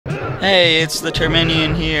Hey, it's the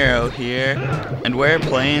Terminian Hero here, and we're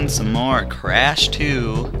playing some more Crash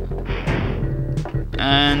 2.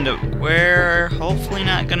 And we're hopefully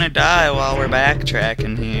not gonna die while we're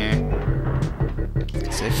backtracking here.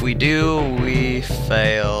 'Cause if we do, we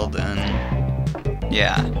failed, and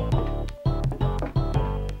yeah.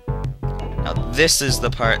 Now this is the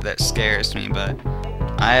part that scares me, but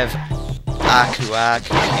I have Aku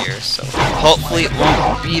Aku here, so hopefully it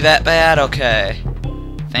won't be that bad. Okay.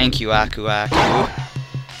 Thank you, Aku Aku.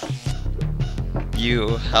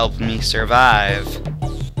 You helped me survive.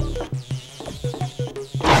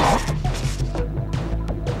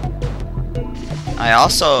 I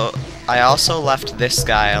also left this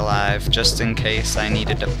guy alive just in case I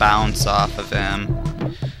needed to bounce off of him,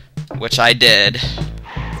 which I did.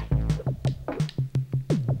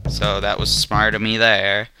 So that was smart of me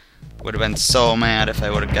there. Would have been so mad if I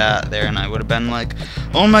would have got there and I would have been like,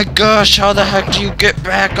 oh my gosh, how the heck do you get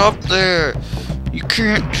back up there? You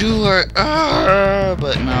can't do it. Ah!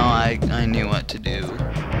 But no, I knew what to do.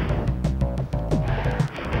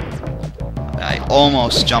 I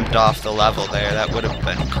almost jumped off the level there. That would have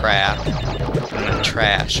been crap. I'm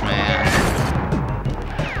trash, man.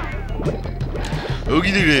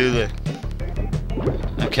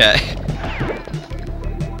 Okay.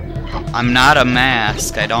 I'm not a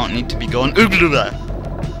mask. I don't need to be going.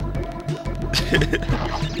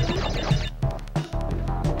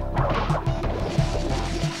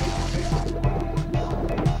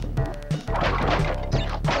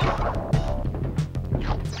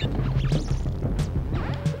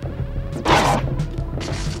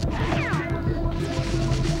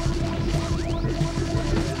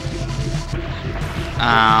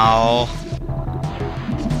 Ow.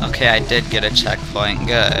 Okay, I did get a checkpoint.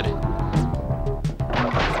 Good.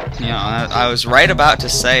 You know, I was right about to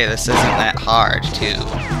say this isn't that hard, too.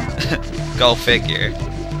 Go figure.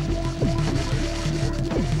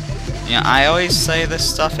 You know, I always say this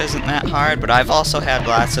stuff isn't that hard, but I've also had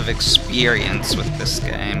lots of experience with this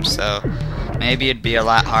game, so maybe it'd be a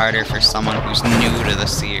lot harder for someone who's new to the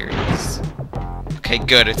series. Okay,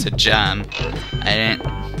 good, it's a gem.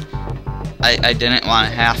 I didn't want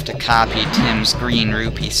to have to copy Tim's green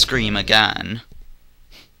rupee scream again.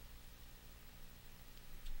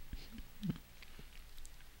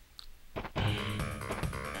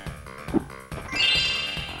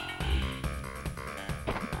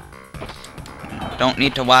 Don't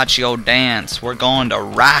need to watch yo dance. We're going to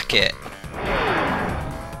rock it.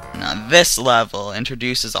 Now this level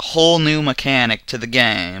introduces a whole new mechanic to the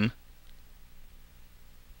game.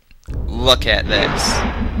 Look at this.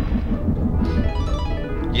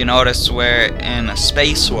 You notice we're in a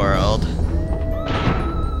space world.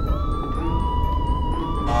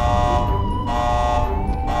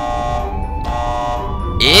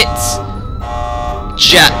 It's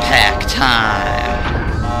jetpack time.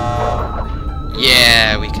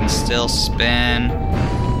 Yeah, we can still spin.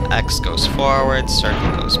 X goes forward,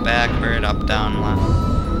 circle goes backward, up, down,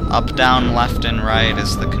 left. Up, down, left, and right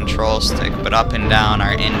is the control stick, but up and down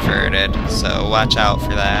are inverted, so watch out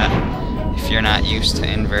for that if you're not used to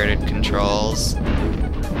inverted controls.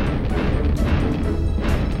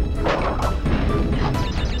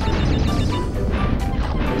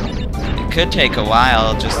 It could take a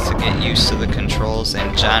while just to get used to the controls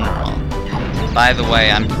in general. By the way,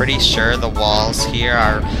 I'm pretty sure the walls here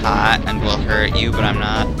are hot and will hurt you, but I'm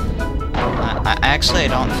not. Actually, I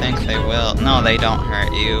don't think they will. No, they don't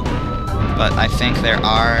hurt you. But I think there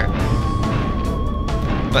are.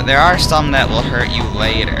 But there are some that will hurt you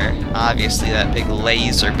later. Obviously, that big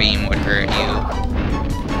laser beam would hurt you.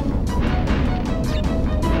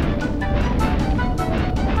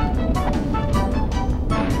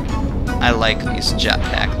 I like these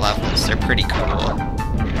jetpack levels. They're pretty cool.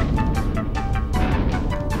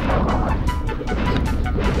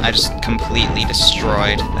 I just completely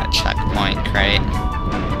destroyed that checkpoint crate.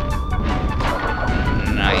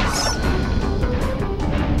 Nice.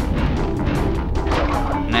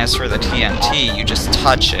 And as for the TNT, you just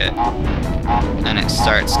touch it, and it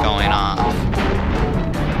starts going off.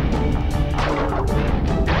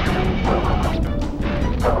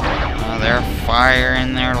 Oh, they're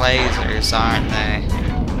firing their lasers, aren't they?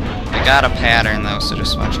 They got a pattern, though, so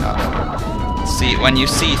just watch out for it. See, when you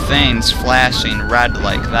see things flashing red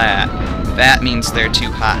like that, that means they're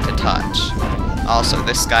too hot to touch. Also,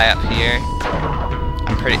 this guy up here,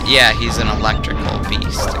 yeah, he's an electrical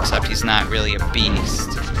beast, except he's not really a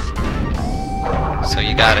beast. So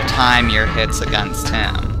you gotta time your hits against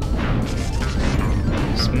him.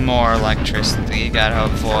 There's more electricity, you gotta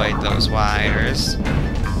avoid those wires.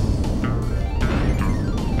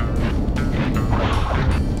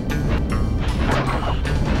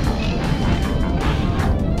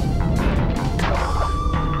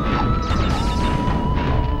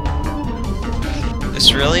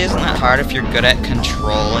 really isn't that hard if you're good at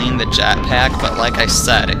controlling the jetpack, but like I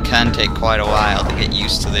said, it can take quite a while to get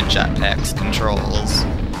used to the jetpack's controls.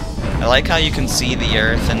 I like how you can see the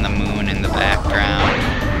Earth and the Moon in the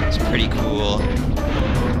background. It's pretty cool.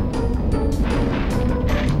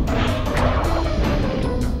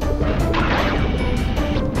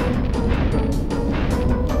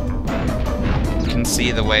 You can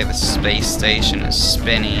see the way the space station is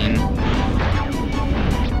spinning.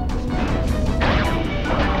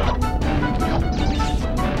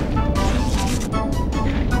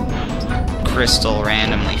 Crystal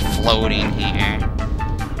randomly floating here.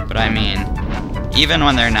 But I mean, even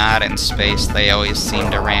when they're not in space, they always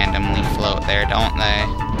seem to randomly float there, don't they?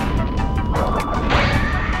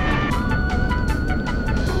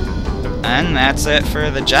 And that's it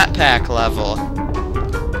for the jetpack level.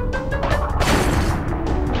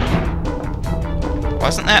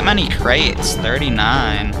 Wasn't that many crates,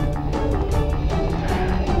 39.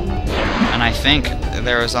 And I think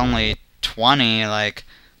there was only 20, like,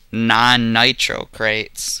 non-nitro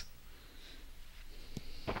crates.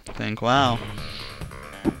 Think, wow.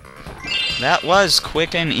 That was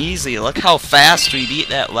quick and easy. Look how fast we beat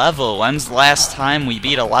that level. When's the last time we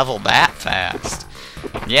beat a level that fast?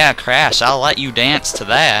 Yeah, Crash, I'll let you dance to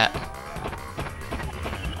that.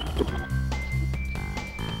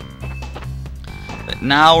 But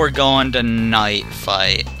now we're going to Night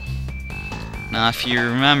Fight. Now, if you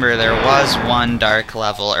remember, there was one dark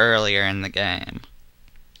level earlier in the game.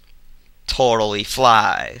 Totally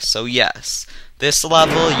fly. So yes, this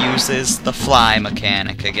level uses the fly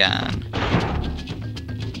mechanic again.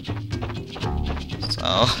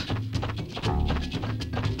 So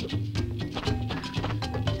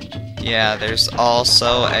yeah, there's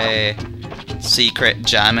also a secret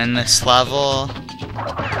gem in this level.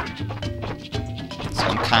 So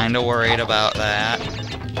I'm kinda worried about that.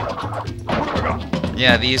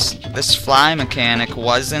 Yeah, this fly mechanic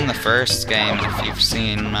was in the first game, if you've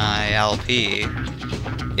seen my LP.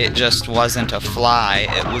 It just wasn't a fly,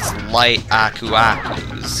 it was light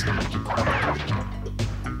Aku-Akus.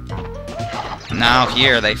 Now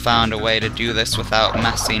here they found a way to do this without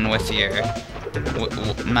messing with your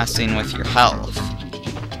health.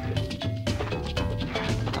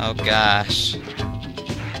 Oh gosh.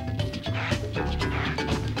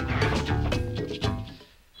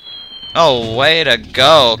 Oh, way to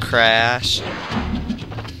go, Crash.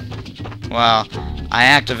 Well, I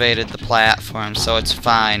activated the platform, so it's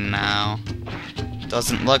fine now.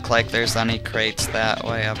 Doesn't look like there's any crates that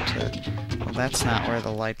way up to... Well, that's not where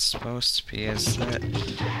the light's supposed to be, is it?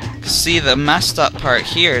 See, the messed up part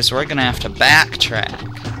here is we're gonna have to backtrack.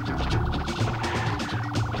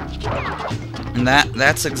 And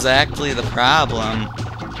that's exactly the problem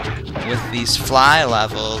with these fly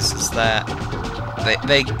levels, is that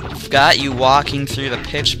they've got you walking through the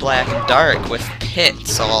pitch black dark with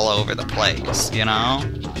pits all over the place, you know?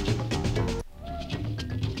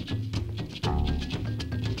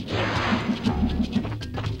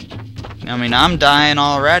 I mean, I'm dying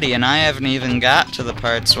already, and I haven't even got to the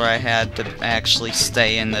parts where I had to actually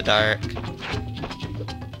stay in the dark.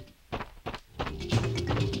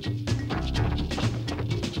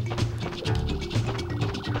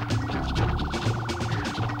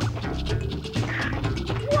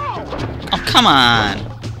 Oh, come on!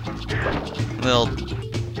 Little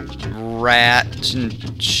rat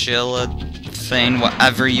chinchilla thing,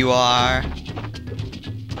 whatever you are.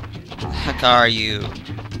 The heck are you?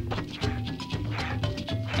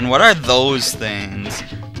 And what are those things?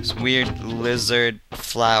 Those weird lizard,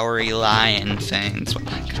 flowery lion things. What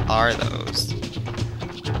the heck are those?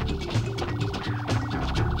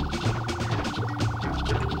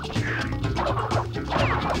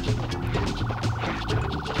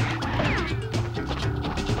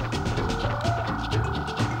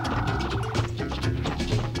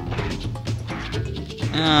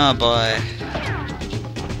 Oh boy.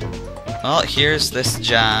 Well, here's this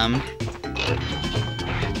gem.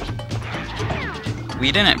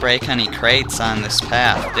 We didn't break any crates on this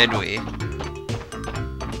path, did we?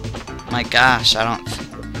 My gosh, I don't...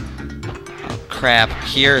 Oh crap,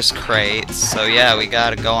 here's crates, so yeah, we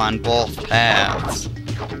gotta go on both paths.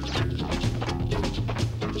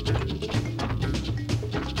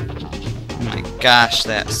 Oh my gosh,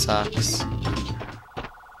 that sucks.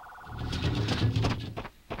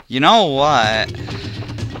 You know what?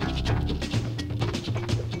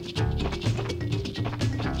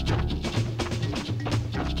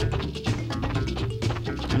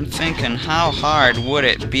 I'm thinking, how hard would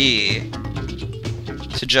it be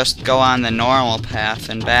to just go on the normal path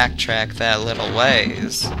and backtrack that little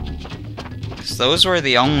ways? 'Cause those were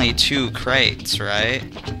the only two crates, right?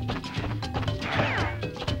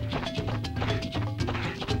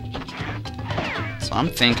 I'm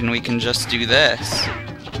thinking we can just do this.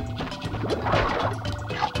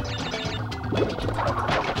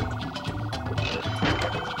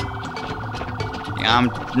 Yeah,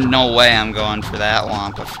 no way I'm going for that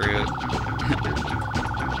Wampa fruit.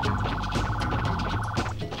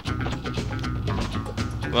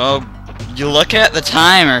 Well, you look at the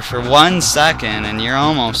timer for 1 second and you're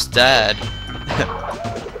almost dead.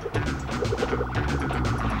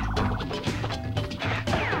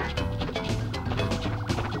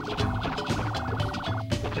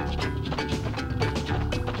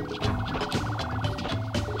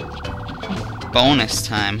 Bonus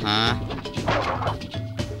time, huh?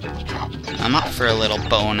 I'm up for a little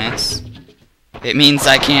bonus. It means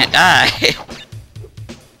I can't die.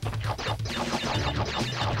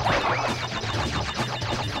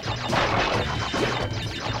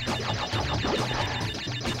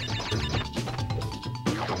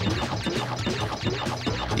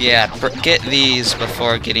 Yeah, get these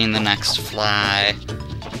before getting the next fly.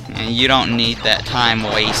 And you don't need that time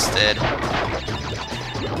wasted.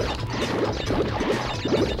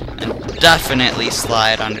 And definitely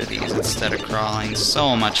slide under these instead of crawling.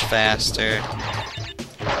 So much faster.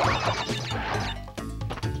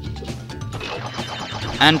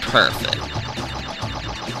 And perfect.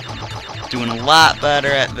 Doing a lot better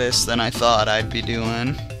at this than I thought I'd be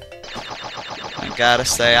doing. I gotta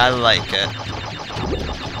say, I like it.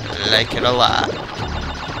 I like it a lot.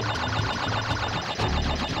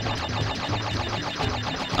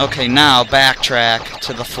 Okay, now backtrack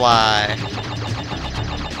to the fly.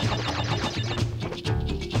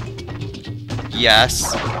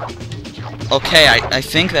 Yes. Okay, I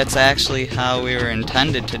think that's actually how we were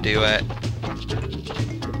intended to do it.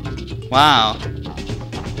 Wow.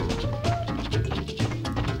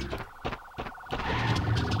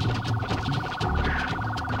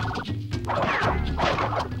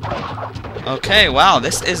 Okay, wow,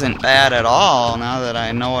 this isn't bad at all now that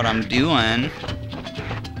I know what I'm doing.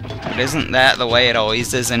 But isn't that the way it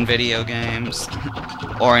always is in video games?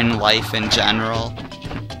 Or in life in general?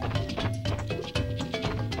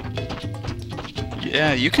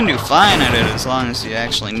 Yeah, you can do fine at it as long as you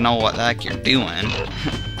actually know what the heck you're doing.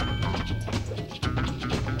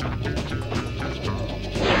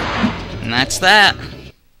 And that's that.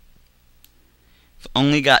 I've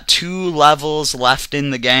only got 2 levels left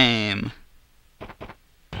in the game.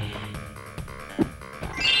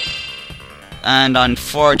 And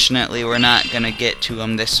unfortunately, we're not gonna get to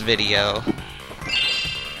them this video.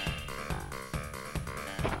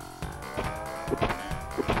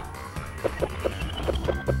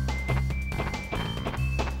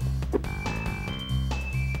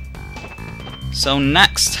 So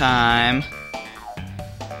next time,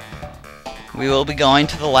 we will be going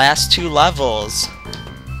to the last 2 levels.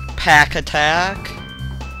 Pack Attack,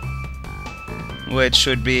 which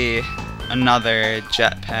would be another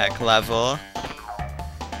jetpack level.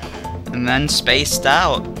 And then Spaced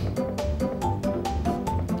Out.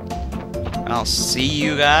 I'll see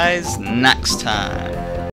you guys next time.